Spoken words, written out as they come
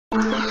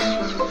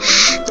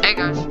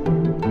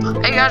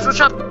guys,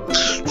 what's up?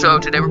 So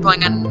today we're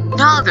playing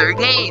another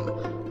game.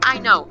 I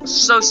know,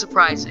 so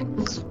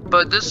surprising.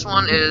 But this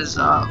one is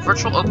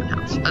virtual open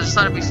house. I just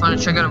thought it'd be fun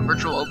to check out a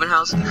virtual open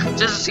house just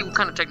to see what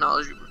kind of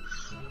technology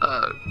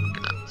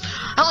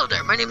Hello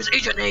there, my name is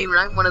Agent Name, and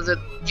I'm one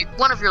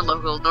of your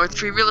local North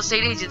Tree real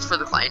estate agents for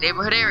the client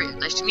neighborhood area.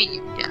 Nice to meet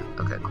you. Yeah,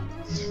 okay, cool.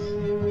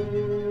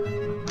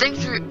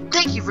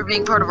 Thank you for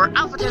being part of our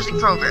alpha testing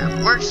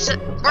program. We're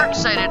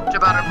excited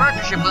about our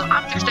partnership with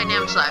Optics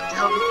Dynamics Lab to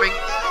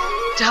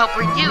help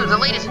bring you the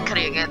latest in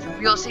cutting edge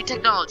real estate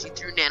technology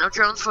through nano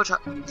drones,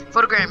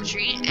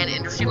 photogrammetry, and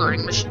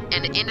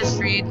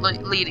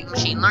industry-leading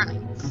machine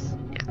learning.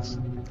 Yes.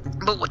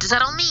 But what does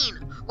that all mean?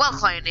 Well,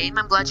 client name,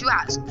 I'm glad you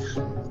asked.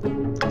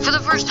 For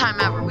the first time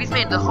ever, we've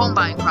made the home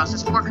buying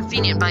process more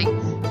convenient by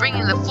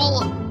bringing the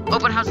full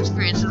open house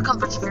experience to the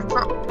comforts of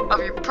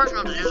your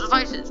personal digital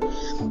devices.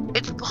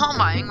 It's home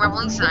buying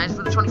revolutionized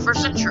for the 21st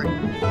century.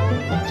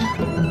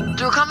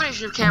 Through a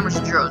combination of cameras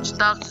and drones and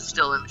thousands of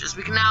still images,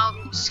 we can now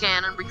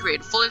scan and recreate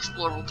a fully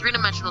explorable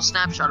three-dimensional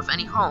snapshot of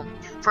any home.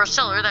 For a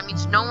seller, that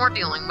means no more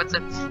dealing with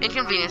the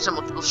inconvenience of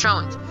multiple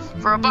showings.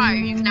 For a buyer,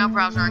 you can now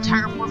browse our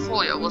entire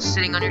portfolio while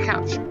sitting on your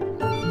couch.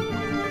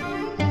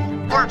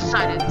 We're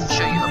excited to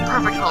show you a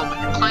perfect home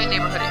in your client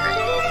neighborhood area.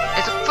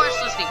 It's a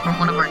first listing from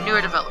one of our newer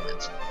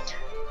developments.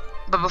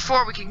 But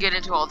before we can get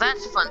into all that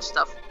fun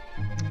stuff,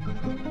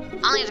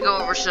 I'll need to go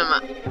over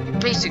some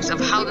basics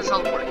of how this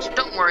all works.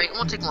 Don't worry, it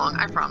won't take long,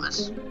 I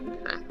promise.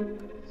 Okay.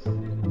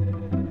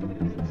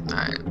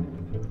 Alright.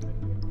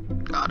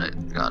 Got it.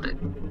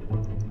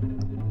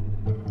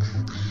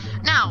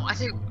 Now, I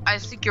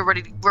think we're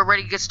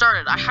ready to get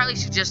started. I highly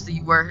suggest that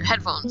you wear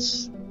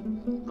headphones.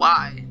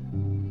 Why?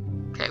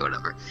 Okay,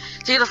 whatever.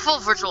 To get a full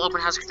virtual open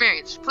house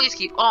experience, please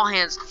keep all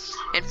hands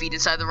and feet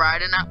inside the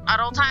ride and at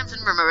all times,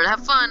 and remember to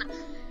have fun.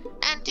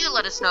 And do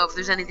let us know if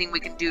there's anything we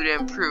can do to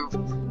improve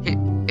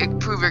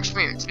your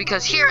experience,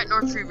 because here at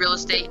North Tree Real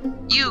Estate,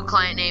 you,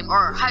 client name, are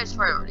our highest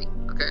priority.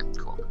 Okay,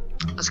 cool.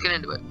 Let's get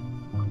into it.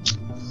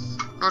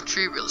 North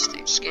Tree Real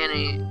Estate,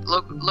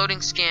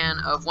 loading scan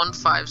of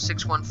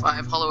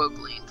 15615 Hollow Oak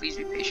Lane. Please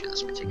be patient,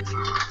 this may take a few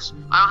minutes.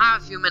 I don't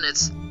have a few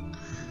minutes.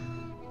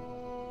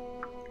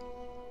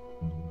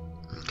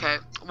 Okay,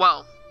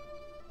 well.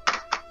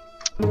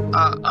 Okay.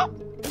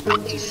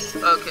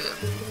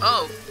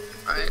 Oh,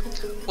 alright.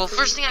 Well,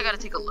 first thing I gotta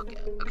take a look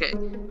at. Okay,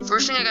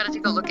 first thing I gotta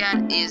take a look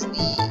at is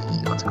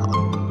what's it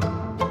called?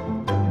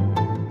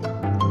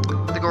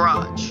 The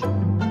garage.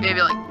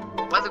 Maybe like,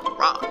 why the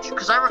garage?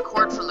 Because I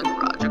record from the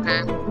garage,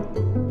 okay?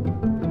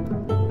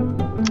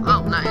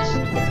 Oh, nice.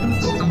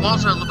 So the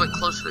walls are a little bit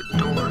closer to the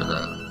door,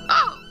 though.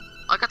 Oh!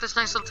 I got this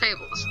nice little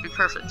table. This would be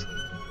perfect.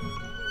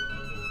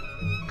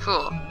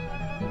 Cool.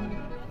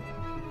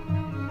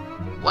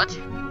 What?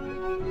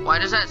 Why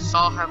does that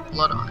saw have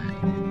blood on it?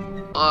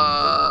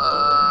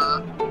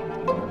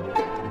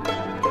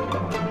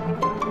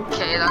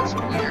 Okay, that's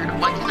weird.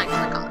 Why can't I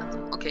click on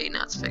that? Okay,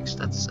 now it's fixed.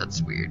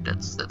 That's weird.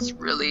 That's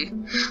really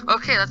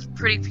okay. That's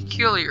pretty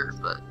peculiar.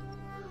 But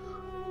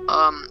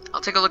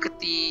I'll take a look at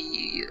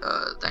the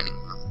dining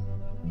room.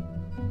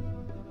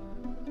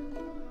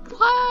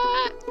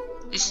 What?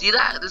 You see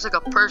that? There's like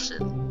a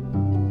person.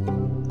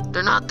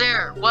 They're not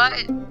there. What?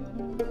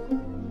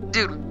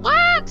 Dude,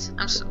 what?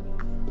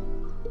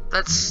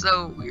 That's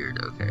so weird.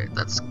 Okay,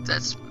 that's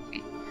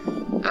spooky.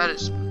 That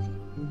is spooky.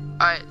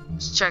 Alright,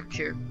 let's check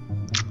here.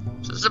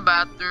 So this is a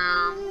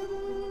bathroom.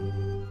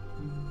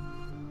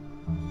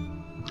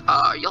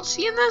 Y'all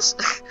seeing this?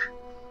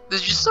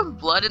 There's just some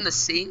blood in the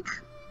sink.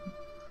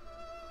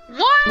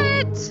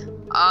 What?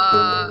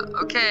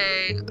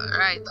 Okay.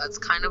 Alright, that's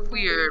kind of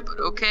weird, but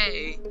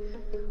okay.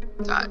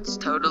 That's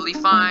totally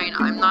fine.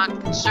 I'm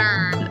not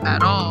concerned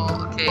at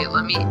all. Okay,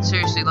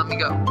 seriously, let me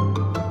go.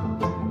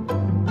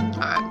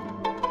 Alright.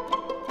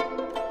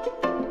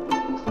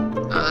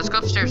 Let's go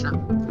upstairs now.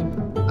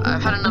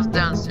 I've had enough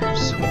downstairs.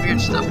 Some weird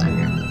stuff down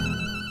here.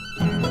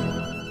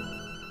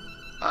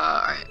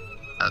 Alright.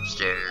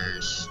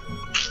 Upstairs.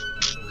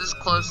 This is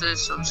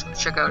closest, so I'm just gonna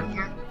check out in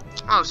here.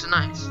 Oh, so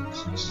nice.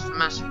 This is the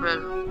master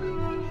bedroom.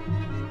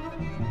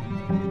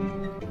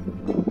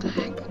 What the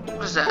heck?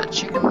 What is that? A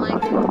chicken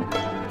leg?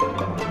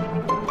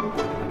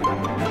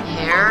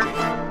 Hair?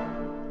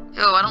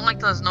 Ew, I don't like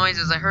those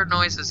noises. I heard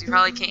noises. You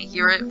probably can't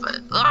hear it, but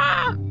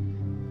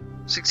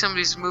it's like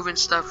somebody's moving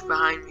stuff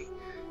behind me.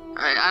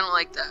 Alright, I don't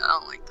like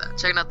that.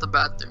 Checking out the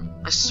bathroom.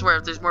 I swear,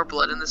 if there's more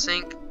blood in the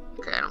sink.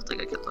 Okay, I don't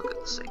think I can look at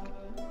the sink.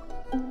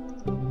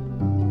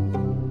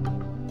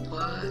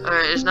 What?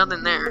 Alright, there's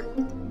nothing there.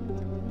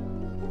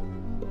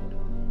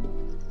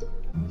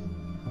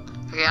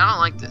 Okay, I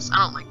don't like this.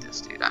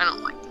 Dude. I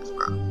don't like this,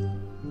 bro.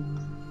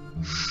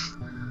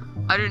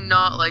 I do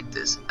not like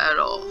this at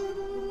all.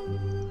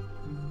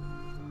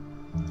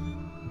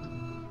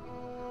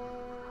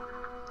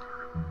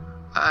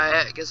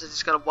 Alright, I guess I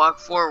just gotta walk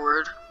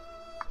forward.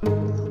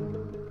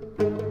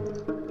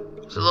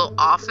 There's a little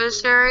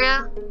office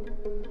area.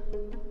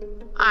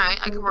 Alright,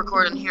 I can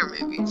record in here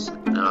maybe. So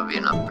that'll be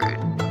an upgrade.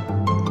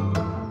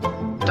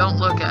 Don't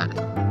look at it.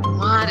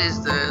 What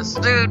is this?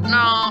 Dude, no,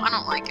 I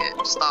don't like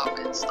it. Stop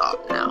it.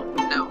 Stop. No,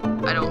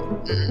 I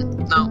don't.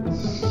 No.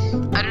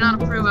 I do not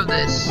approve of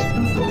this.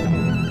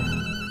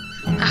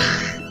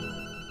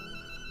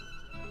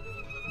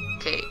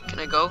 Okay, can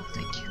I go?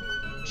 Thank you.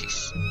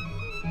 Jeez.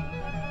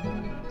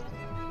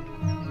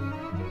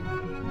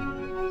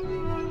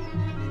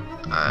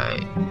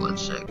 Alright, 1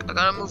 sec. I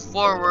gotta move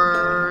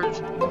forward.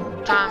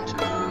 Time to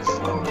move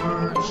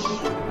forwards.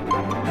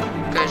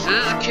 Okay, so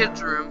this is a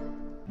kid's room.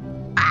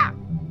 Ah!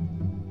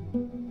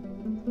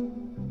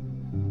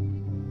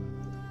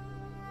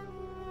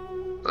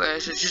 Okay,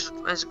 so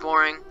it's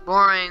boring.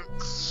 Boring.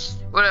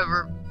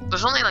 Whatever.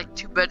 There's only like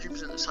 2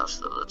 bedrooms in this house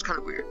though. That's kind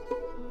of weird.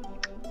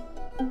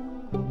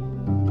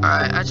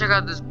 Alright, I check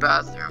out this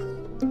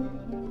bathroom.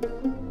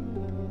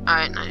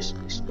 Alright, nice.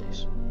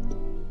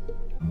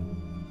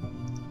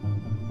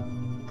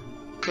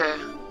 Okay.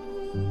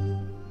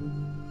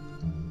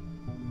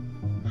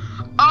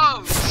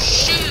 Oh,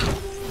 shoot!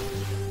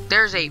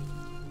 There's a...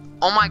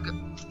 Oh my god.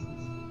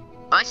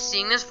 Am I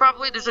seeing this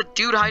properly? There's a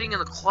dude hiding in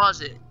the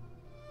closet.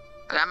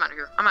 Okay, I'm out of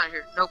here.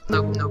 Nope.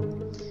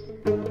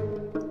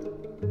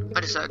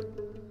 Wait a sec.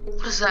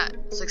 What is that?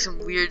 It's like some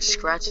weird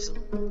scratches.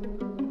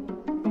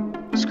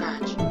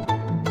 Scratch.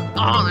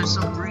 Oh, there's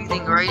some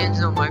breathing right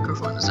into the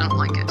microphone. I don't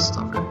like it.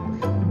 Stop it.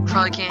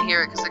 Probably can't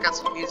hear it because I got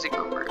some music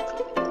over it.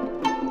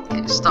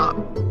 Okay, stop.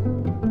 Okay,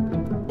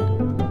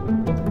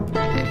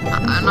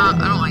 I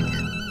don't like it.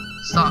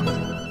 Stop.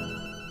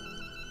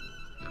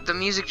 The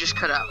music just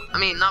cut out. I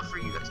mean, not for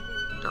you guys.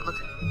 Don't look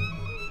at it.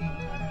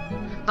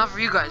 Not for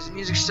you guys. The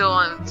music's still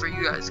on for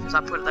you guys because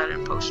I put that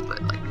in post,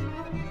 but like.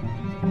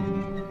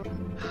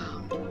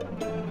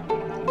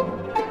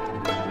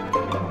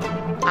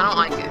 I don't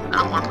like it. I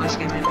don't want to play this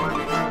game anymore.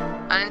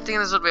 I didn't think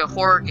this would be a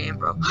horror game,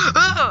 bro.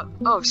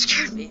 Oh, it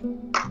scared me.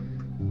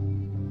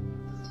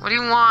 What do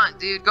you want,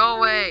 dude? Go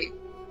away.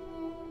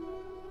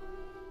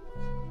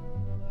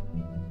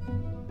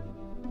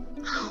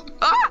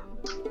 Ah!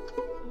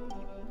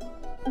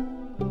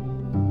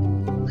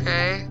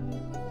 Okay.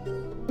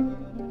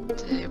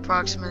 Today,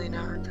 approximately an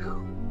hour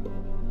ago.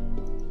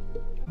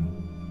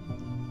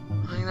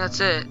 I think that's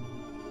it.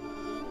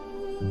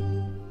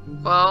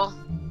 Well.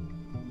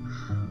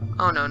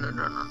 Oh, no.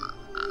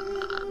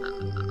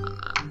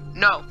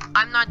 No,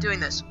 I'm not doing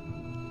this.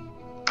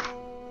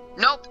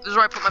 Nope, this is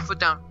where I put my foot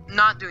down.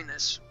 Not doing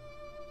this.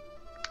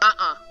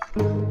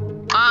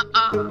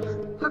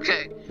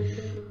 Okay.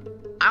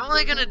 I'm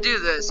only gonna do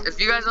this if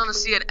you guys want to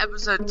see an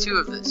episode 2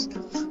 of this.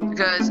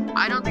 Because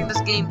I don't think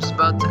this game's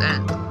about to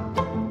end.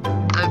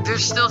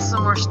 There's still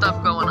some more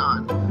stuff going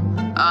on.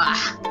 And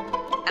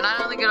I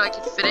don't think I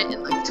can fit it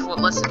in like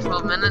less than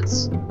 12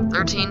 minutes.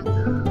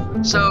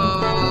 13. So...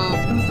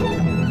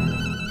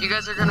 you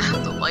guys are gonna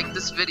have to like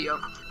this video.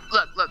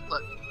 Look.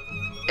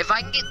 If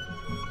I can get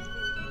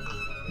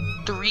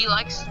 4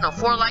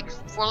 likes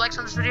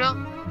on this video,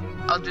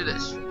 I'll do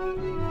this.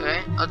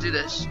 Okay? I'll do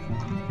this.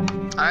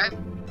 Alright?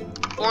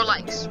 4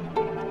 likes.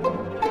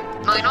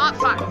 No, you know what?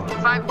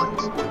 5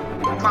 likes. I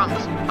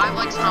promise. 5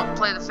 likes and I'll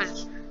play the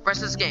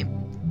rest of this game.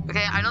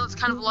 Okay? I know that's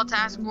kind of a lot to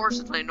ask for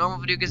since my normal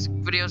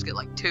videos get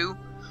like 2.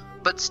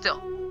 But still.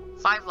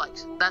 5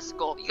 likes. That's the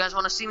goal. You guys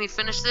want to see me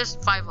finish this?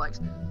 5 likes.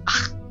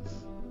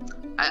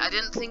 I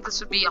didn't think this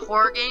would be a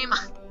horror game.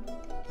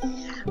 I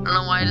don't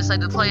know why I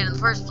decided to play it in the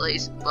first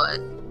place,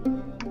 but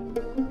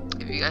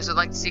if you guys would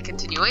like to see a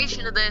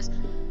continuation of this,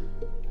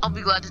 I'll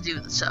be glad to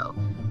do so.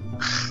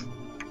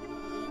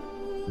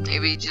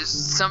 Maybe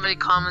just somebody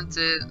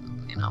commented,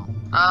 you know.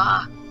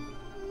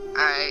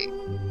 Alright.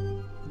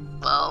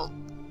 Well,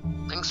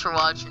 thanks for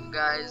watching,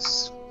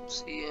 guys.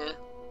 See ya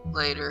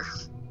later.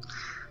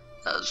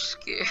 That was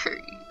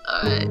scary.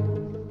 Alright.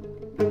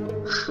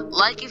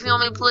 Like if you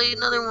want me to play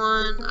another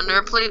one,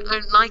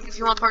 like if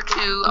you want part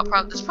 2.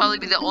 This will probably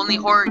be the only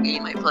horror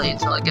game I play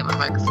until I get my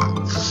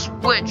microphone.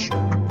 Which,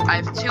 I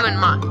have 2 in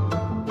mind.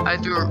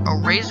 Either a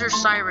Razer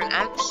Siren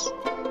X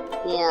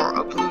or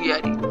a Blue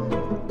Yeti.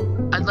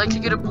 I'd like to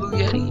get a Blue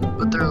Yeti,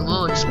 but they're a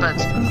little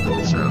expensive,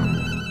 so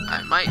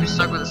I might be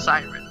stuck with a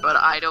Siren, but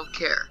I don't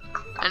care.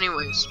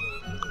 Anyways,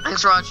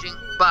 thanks for watching.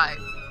 Bye.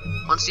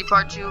 Want to see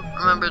part 2?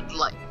 Remember to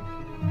like.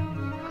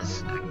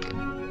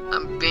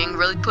 I'm being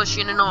really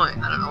pushy and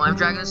annoying. I don't know why I'm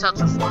dragging this out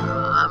so far.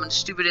 I'm a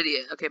stupid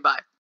idiot. Okay, bye.